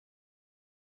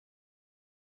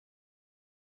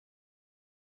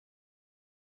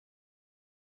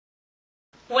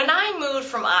When I moved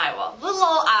from Iowa, little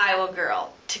old Iowa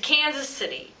girl, to Kansas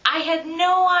City, I had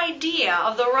no idea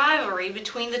of the rivalry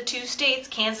between the two states,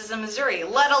 Kansas and Missouri,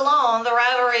 let alone the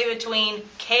rivalry between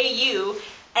KU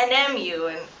and MU.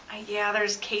 And yeah,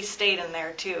 there's K-State in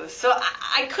there too. So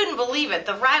I couldn't believe it,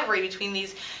 the rivalry between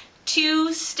these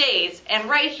two states and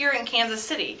right here in Kansas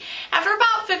City. After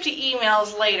about 50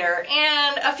 emails later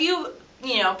and a few,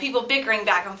 people bickering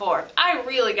back and forth, I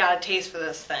really got a taste for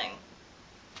this thing.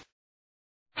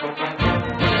 Hi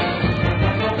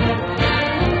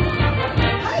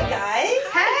guys!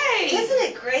 Hey! Isn't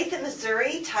it great that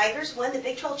Missouri Tigers won the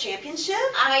Big 12 championship?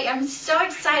 I am so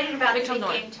excited about the big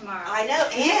game tomorrow. I know,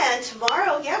 and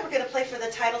tomorrow, we're going to play for the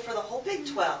title for the whole Big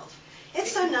 12.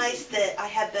 It's so nice that I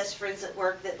have best friends at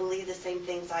work that believe the same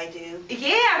things I do.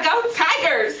 Yeah, go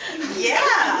Tigers!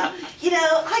 Yeah.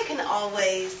 I can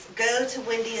always go to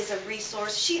Wendy as a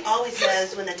resource. She always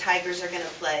knows when the Tigers are going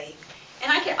to play.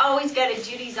 And I can always go to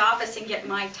Judy's office and get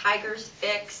my Tigers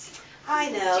fix. I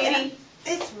know. Judy?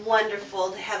 It's wonderful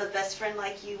to have a best friend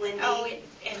like you, Wendy. Oh,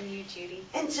 and you, Judy.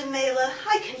 And Jamila,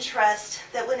 I can trust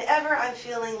that whenever I'm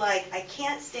feeling like I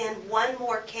can't stand one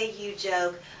more KU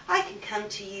joke, I can come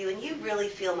to you and you really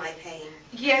feel my pain.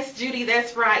 Yes, Judy,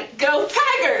 that's right. Go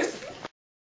Tigers!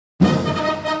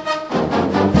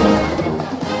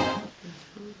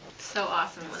 So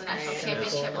awesome. It was a national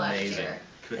championship last year.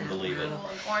 Couldn't believe it.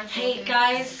 Hey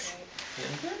guys,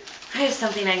 I have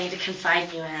something I need to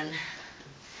confide you in.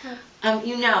 I'm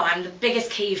the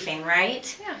biggest KU fan,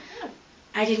 right? Yeah.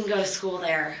 I didn't go to school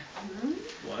there.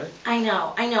 What? I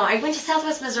know. I went to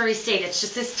Southwest Missouri State. It's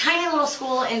just this tiny little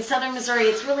school in southern Missouri.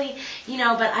 It's really,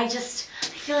 but I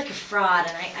feel like a fraud,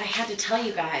 and I had to tell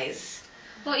you guys.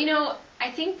 Well,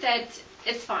 I think that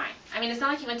it's fine. I mean, it's not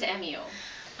like you went to MU.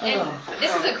 And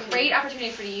this is a great opportunity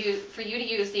for you to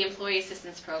use the Employee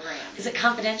Assistance Program. Is it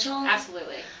confidential?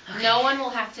 Absolutely. Okay. No one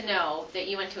will have to know that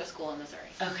you went to a school in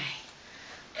Missouri. Okay.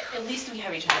 At least we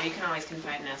have each other. You can always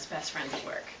confide in us, best friends at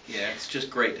work. Yeah, it's just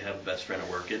great to have a best friend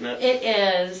at work, isn't it? It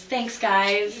is. Thanks,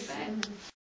 guys. You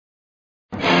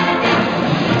bet.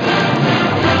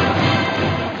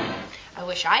 I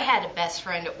wish I had a best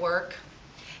friend at work.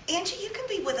 Angie, you can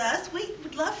be with us. We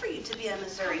would love for you to be a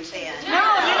Missouri fan.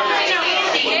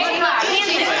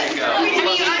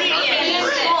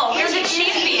 You're the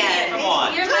champion. Come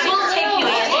on. We'll take you,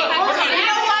 Angie. You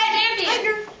know what?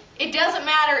 It doesn't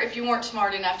matter if you weren't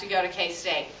smart enough to go to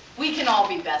K-State. We can all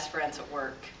be best friends at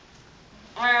work.